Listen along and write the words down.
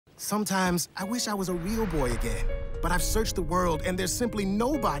Sometimes I wish I was a real boy again. But I've searched the world, and there's simply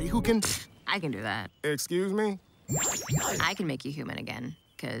nobody who can... I can do that. Excuse me? I can make you human again,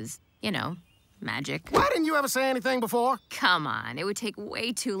 because, you know, magic. Why didn't you ever say anything before? Come on, it would take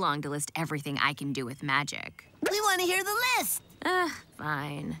way too long to list everything I can do with magic. We want to hear the list.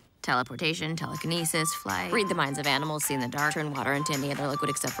 Fine. Teleportation, telekinesis, flight, read the minds of animals, see in the dark, turn water into any other liquid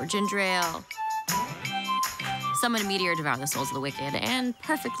except for ginger ale, summon a meteor, devour the souls of the wicked, and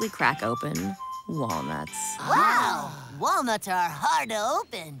perfectly crack open walnuts. Wow! Walnuts are hard to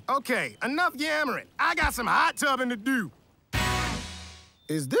open. Okay, enough yammering. I got some hot tubbing to do.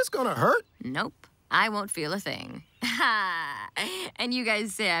 Is this gonna hurt? Nope, I won't feel a thing. And you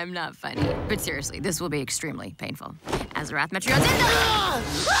guys say I'm not funny. But seriously, this will be extremely painful. Azarath, Metrion's in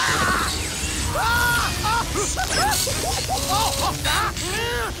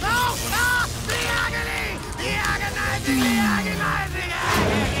The agony! The agonizing, the agonizing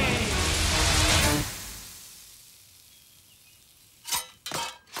agony!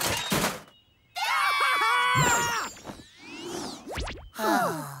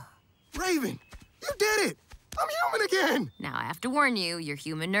 Raven, you did it! I'm human again! Now, I have to warn you, your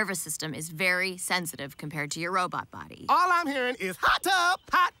human nervous system is very sensitive compared to your robot body. All I'm hearing is hot tub,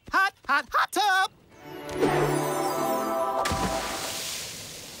 hot, hot, hot, hot tub!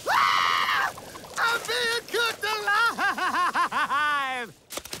 Ah! I'm being cooked alive!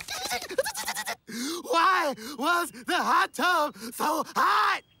 Why was the hot tub so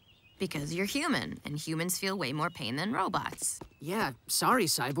hot? Because you're human, and humans feel way more pain than robots. Yeah, sorry,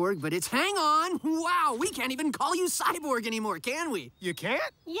 Cyborg, but it's hang on. Wow, we can't even call you Cyborg anymore, can we? You can't?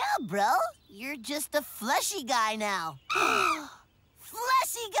 Yeah, bro. You're just a fleshy guy now.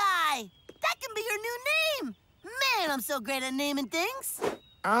 Fleshy guy! That can be your new name! Man, I'm so great at naming things.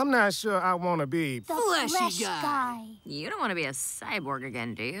 I'm not sure I want to be... The Fleshy flesh guy. You don't want to be a cyborg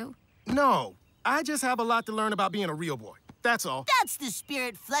again, do you? No, I just have a lot to learn about being a real boy. That's all. That's the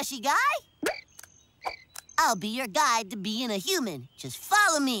spirit, fleshy guy. I'll be your guide to being a human. Just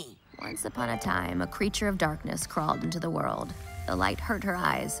follow me. Once upon a time, a creature of darkness crawled into the world. The light hurt her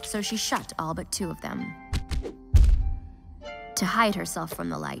eyes, so she shut all but 2 of them. To hide herself from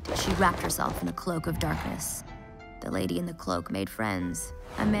the light, she wrapped herself in a cloak of darkness. The lady in the cloak made friends.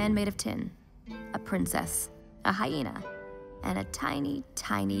 A man made of tin, a princess, a hyena, and a tiny,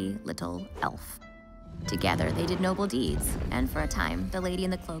 tiny little elf. Together, they did noble deeds, and for a time, the lady in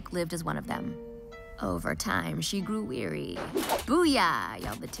the cloak lived as one of them. Over time, she grew weary. Booyah,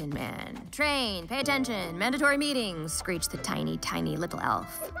 yelled the Tin Man. Train, pay attention, mandatory meetings, screeched the tiny, tiny little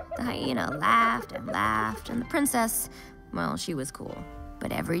elf. The hyena laughed, and the princess, well, she was cool.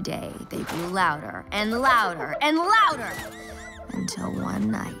 But every day, they grew louder, and louder, and louder, until one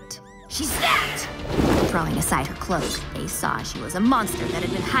night, she snapped! Throwing aside her cloak, they saw she was a monster that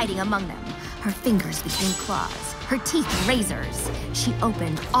had been hiding among them. Her fingers became claws, her teeth razors. She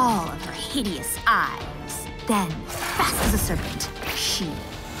opened all of her hideous eyes. Then, fast as a serpent, she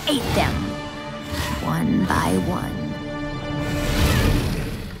ate them, one by one.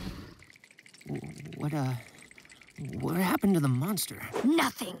 What happened to the monster?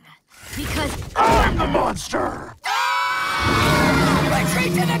 Nothing, because I'm the monster!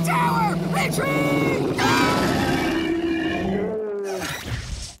 Retreat to the tower! Retreat!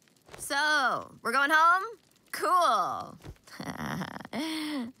 So, we're going home? Cool.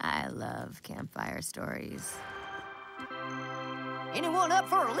 I love campfire stories. Anyone up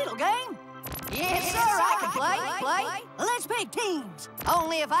for a little game? Yes, sir, I can play. Let's pick teams.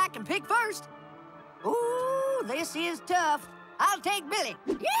 Only if I can pick first. Ooh, this is tough. I'll take Billy.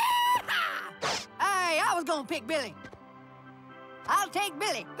 Yeah! Hey, I was gonna pick Billy. I'll take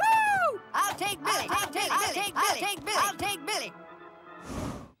Billy. Woo! I'll take Billy. I'll take Billy.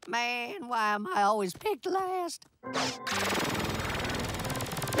 Man, why am I always picked last?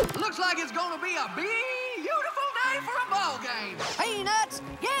 Looks like it's gonna be a beautiful day for a ball game. Peanuts,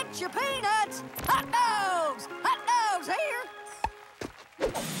 get your peanuts. Hot dogs here.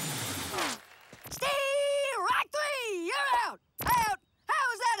 Steer-rack 3, you're out. How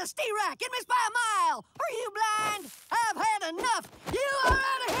is that a steer-rack? It missed by a mile. Are you blind? I've had enough. You are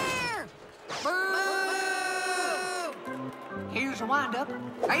out of here. Boo! Here's the windup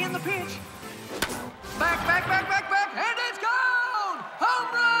and the pitch. Back, and it's gone!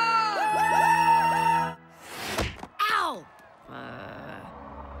 Home run! Ow!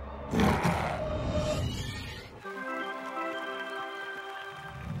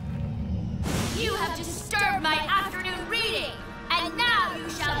 You have disturbed my afternoon reading, and now you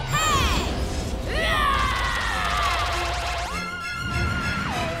shall pay!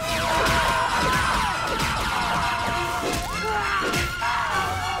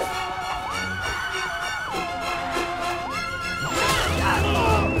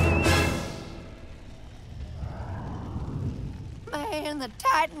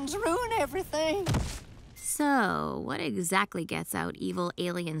 Titans ruin everything. So, what exactly gets out evil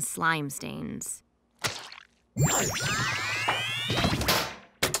alien slime stains?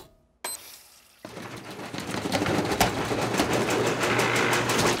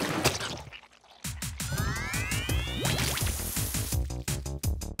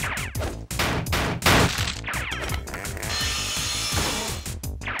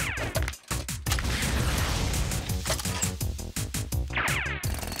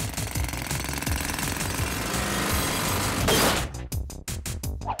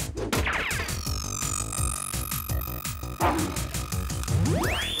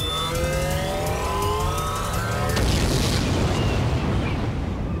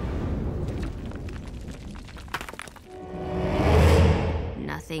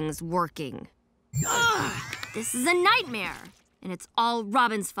 Nothing's working. Ugh, this is a nightmare, and it's all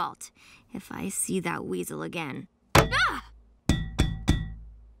Robin's fault. If I see that weasel again. Ah!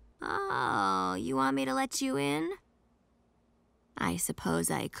 Oh, you want me to let you in? I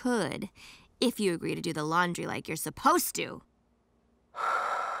suppose I could, if you agree to do the laundry like you're supposed to.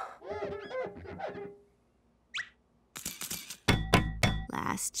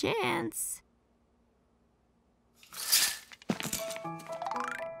 Last chance.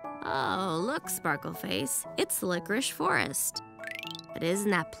 Oh, look, Sparkleface. It's Licorice Forest. But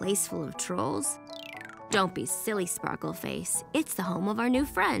isn't that place full of trolls? Don't be silly, Sparkleface. It's the home of our new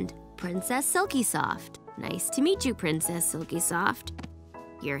friend, Princess Silky Soft. Nice to meet you, Princess Silky Soft.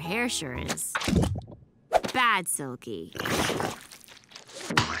 Your hair sure is bad silky.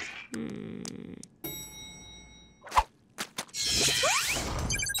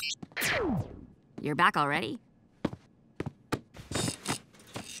 You're back already?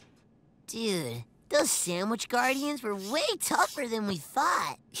 Dude, those sandwich guardians were way tougher than we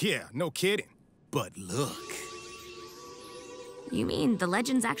thought. Yeah, no kidding. But look. You mean the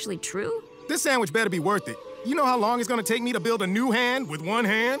legend's actually true? This sandwich better be worth it. You know how long it's gonna take me to build a new hand with one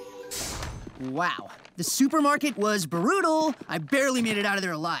hand? Wow, the supermarket was brutal. I barely made it out of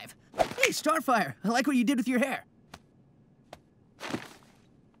there alive. Hey, Starfire, I like what you did with your hair.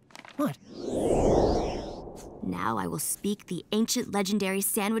 What? Now I will speak the ancient legendary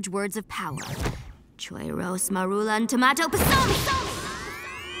sandwich words of power. Choiros, marula, and tomato pasoli.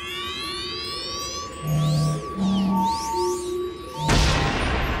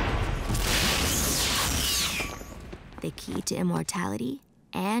 The key to immortality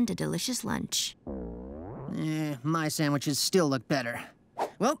and a delicious lunch. My sandwiches still look better.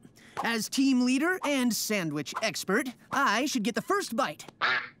 Well, as team leader and sandwich expert, I should get the first bite.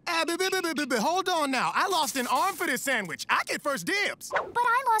 Hold on now. I lost an arm for this sandwich. I get first dibs. But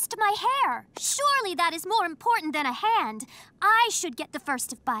I lost my hair. Surely that is more important than a hand. I should get the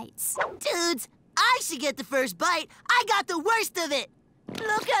first of bites. Dudes, I should get the first bite. I got the worst of it.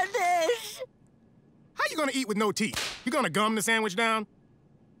 Look at this. How you gonna eat with no teeth? You gonna gum the sandwich down?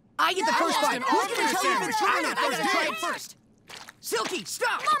 I get the first lost bite. an Who's arm gonna for tell you if this it's sandwich. true or not? I I gotta got try it first first. Silky,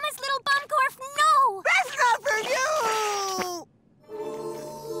 stop! Mama's little bumcorf, no! That's not for you!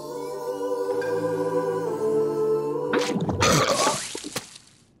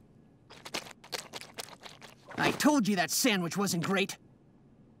 I told you that sandwich wasn't great.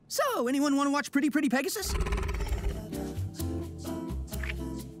 So, anyone want to watch Pretty Pretty Pegasus?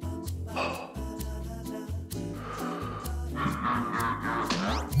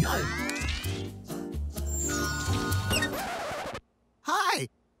 Hi.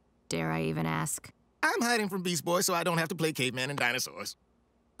 Dare I even ask? I'm hiding from Beast Boy so I don't have to play caveman and dinosaurs.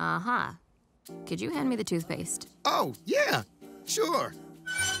 Uh-huh. Could you hand me the toothpaste? Oh, yeah. Sure.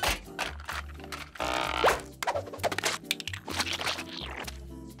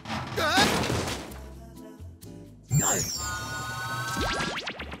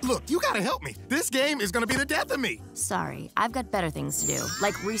 Look, you gotta help me. This game is gonna be the death of me. Sorry, I've got better things to do,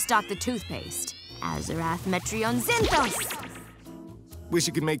 like restock the toothpaste. Azarath, Metreon, Zinthos! Wish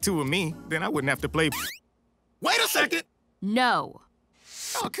you could make two of me, then I wouldn't have to play. Wait a second! No.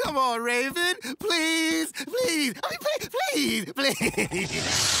 Oh, come on, Raven. Please, please. I mean, please, please.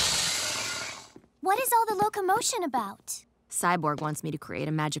 What is all the locomotion about? Cyborg wants me to create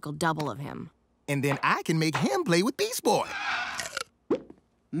a magical double of him. And then I can make him play with Beast Boy.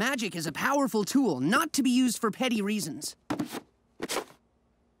 Magic is a powerful tool, not to be used for petty reasons.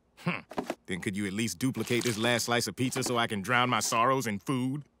 Then could you at least duplicate this last slice of pizza so I can drown my sorrows in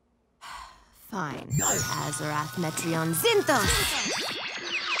food? Fine. Azarath, Metreon, Zinthos!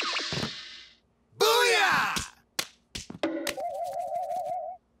 Booyah!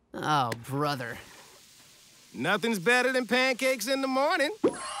 Oh, brother. Nothing's better than pancakes in the morning.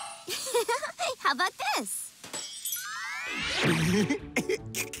 How about this?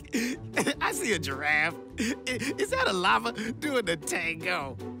 I see a giraffe. Is that a llama doing the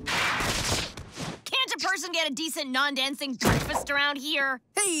tango? Can't a person get a decent non-dancing breakfast around here?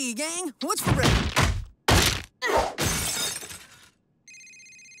 Hey, gang, what's for breakfast?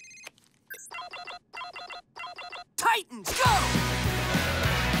 Titans, go!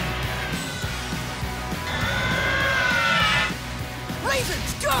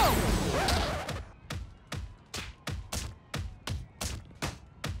 Ravens, go!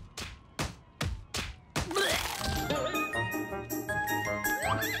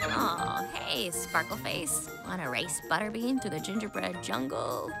 Oh, hey, Sparkleface. Wanna race Butterbean through the gingerbread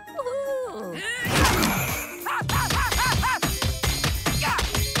jungle? Woohoo!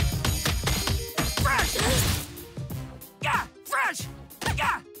 Fresh! Yeah, fresh!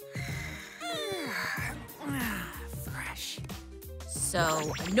 Yeah! Fresh.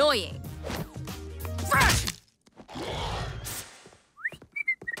 So annoying. Fresh!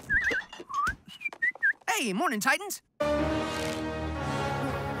 Hey, morning, Titans.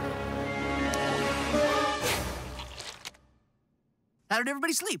 How did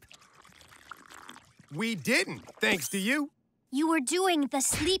everybody sleep? We didn't, thanks to you. You were doing the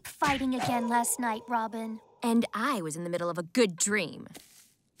sleep fighting again last night, Robin. And I was in the middle of a good dream.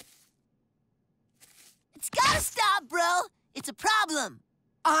 It's gotta stop, bro. It's a problem.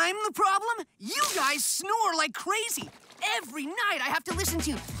 I'm the problem? You guys snore like crazy. Every night I have to listen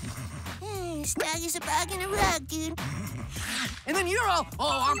to. Hey, Snaggy's a bag in a rug, dude. And then you're all,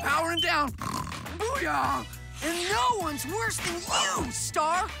 oh, I'm powering down. Booyah! And no one's worse than you,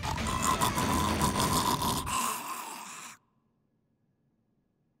 Star.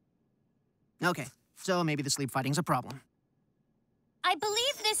 Okay, so maybe the sleep fighting's a problem. I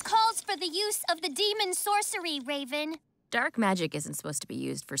believe this calls for the use of the demon sorcery, Raven. Dark magic isn't supposed to be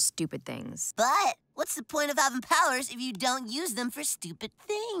used for stupid things. But what's the point of having powers if you don't use them for stupid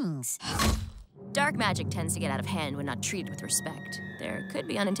things? Dark magic tends to get out of hand when not treated with respect. There could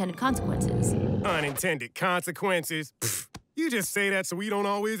be unintended consequences. Unintended consequences? Pfft, you just say that so we don't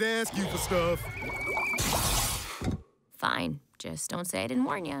always ask you for stuff. Fine, just don't say I didn't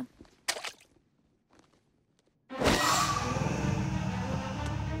warn you.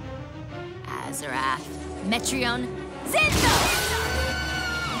 Azarath, Metreon, Xanthos!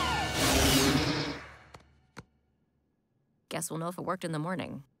 Guess we'll know if it worked in the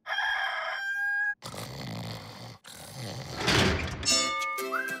morning.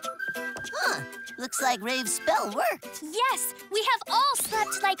 Huh. Looks like Rave's spell worked. Yes, we have all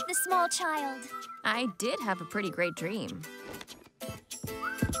slept like the small child. I did have a pretty great dream.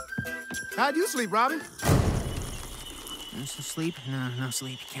 How'd you sleep, Robin? No sleep? No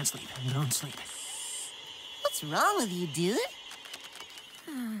sleep. Can't sleep. Don't sleep. What's wrong with you, dude?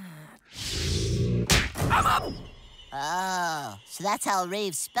 I'm up! Oh, so that's how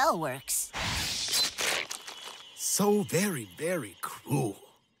Rave's spell works. So very, very cruel.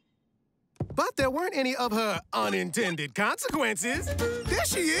 But there weren't any of her unintended consequences. There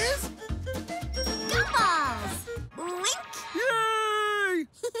she is. Gumballs! Wink! Yay!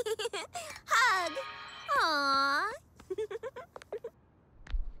 Hug! Aww!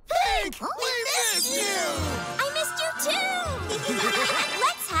 Pink, Oh, we missed you! I missed you too!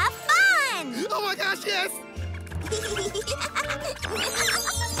 Let's have fun! Oh my gosh, yes!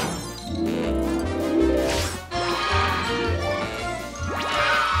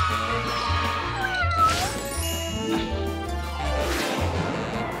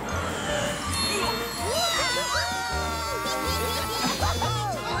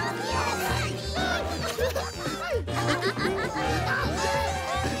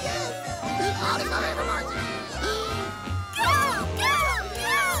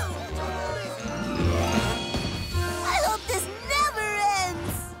 I hope this never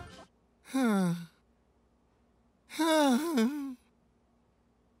ends.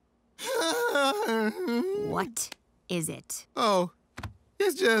 What is it? Oh,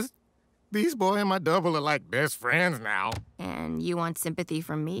 it's just Beast Boy and my double are like best friends now. And you want sympathy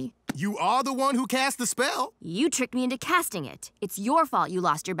from me? You are the one who cast the spell. You tricked me into casting it. It's your fault you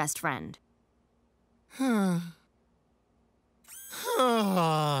lost your best friend.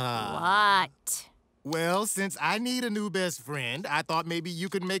 What? Well, since I need a new best friend, I thought maybe you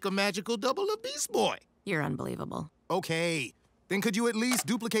could make a magical double of Beast Boy. You're unbelievable. Okay, then could you at least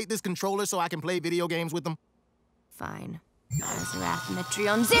duplicate this controller so I can play video games with them? Fine. Azarath,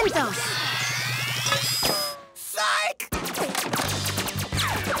 Metreon, Xanthos! Psych!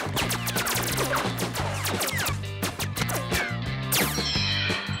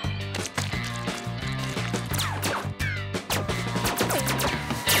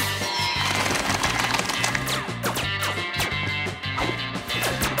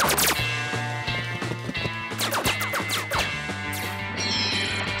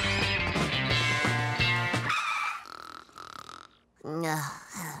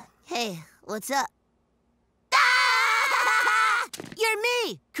 What's up? Ah! You're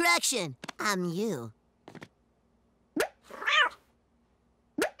me! Correction, I'm you.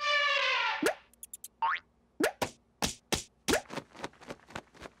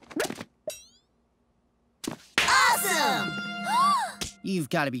 Awesome! You've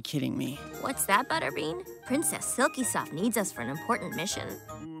got to be kidding me. What's that, Butterbean? Princess Silky Soft needs us for an important mission.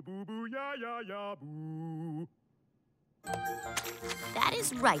 Boo, boo, boo, ya, ya, ya, boo. That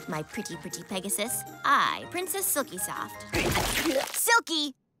is right, my pretty, pretty Pegasus. I, Princess Silky Soft.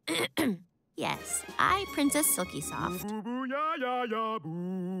 Silky! Yes, I, Princess Silky Soft, Boo, boo, ya, ya, ya,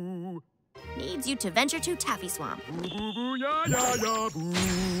 boo. needs you to venture to Taffy Swamp. Boo, boo, boo, ya, ya, ya,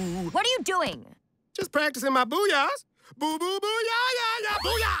 boo. What are you doing? Just practicing my booyahs. Boo, boo, boo, ya, ya, ya,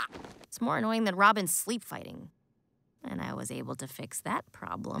 booyah! It's more annoying than Robin's sleep fighting. And I was able to fix that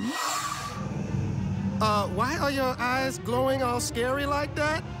problem. Why are your eyes glowing all scary like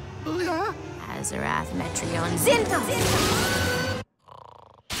that? Booyah! Azarath, Metreon, Zinthos!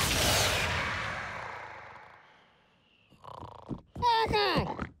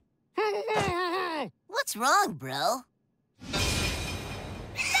 What's wrong, bro?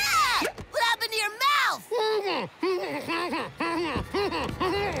 Ah! What happened to your mouth?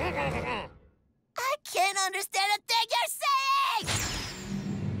 I can't understand a thing you're saying!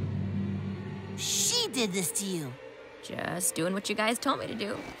 She did this to you. Just doing what you guys told me to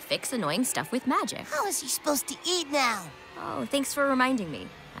do. Fix annoying stuff with magic. How is he supposed to eat now? Oh, thanks for reminding me.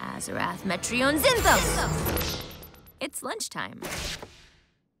 Azarath, Metreon, Zinthos! It's lunchtime.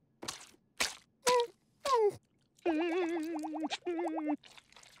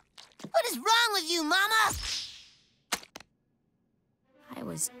 What is wrong with you, Mama? I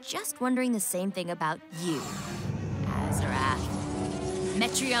was just wondering the same thing about you. Azarath,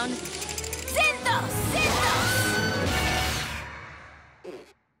 Metreon, Zinthos!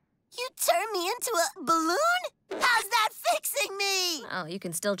 You turned me into a balloon? How's that fixing me? Oh, you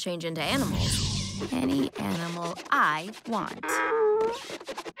can still change into animals. Any animal I want.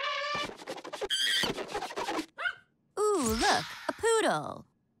 Ooh, look, a poodle.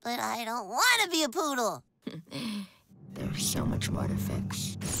 But I don't want to be a poodle. There's so much more to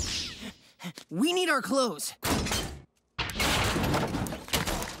fix. We need our clothes.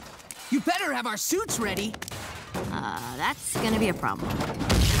 You better have our suits ready. That's gonna be a problem.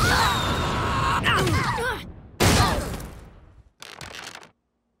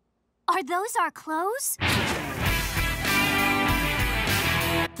 Are those our clothes?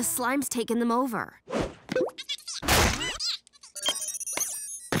 The slime's taken them over.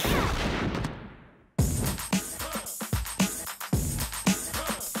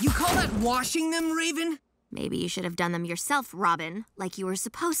 You call that washing them, Raven? Maybe you should have done them yourself, Robin, like you were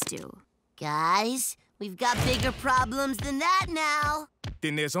supposed to. Guys, we've got bigger problems than that now.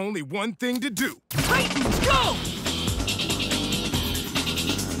 Then there's only one thing to do. Titans, go!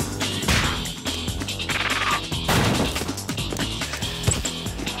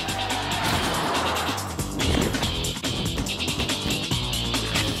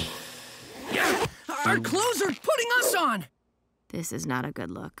 Our clothes are putting us on! This is not a good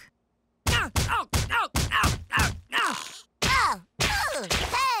look. Ow, ow, ow, ow, ow, ow! Ow! Ow!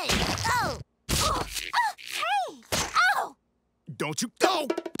 Hey! Oh! Oh! Hey! Ow! Don't you go!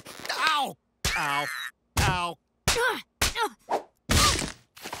 Ow! Ow! Ow!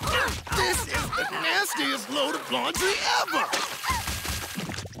 This is the nastiest load of laundry ever!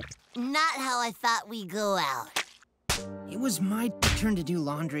 Not how I thought we'd go out. It was my turn to do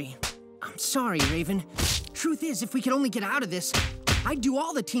laundry. I'm sorry, Raven. Truth is, if we could only get out of this, I'd do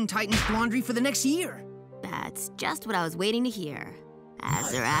all the Teen Titans laundry for the next year. That's just what I was waiting to hear.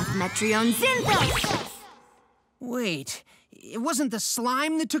 Azarath, Metreon, Zinthos! Wait, it wasn't the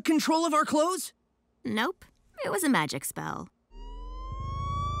slime that took control of our clothes? Nope, it was a magic spell.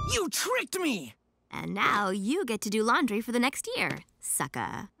 You tricked me! And now you get to do laundry for the next year,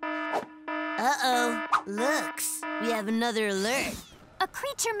 sucker. Uh-oh. Looks, we have another alert. A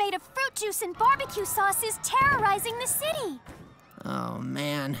creature made of fruit juice and barbecue sauce is terrorizing the city. Oh,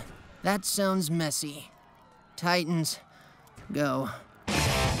 man. That sounds messy. Titans, go.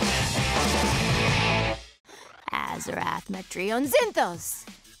 Azarath, Metreon, Zinthos!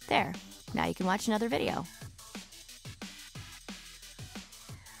 There, now you can watch another video.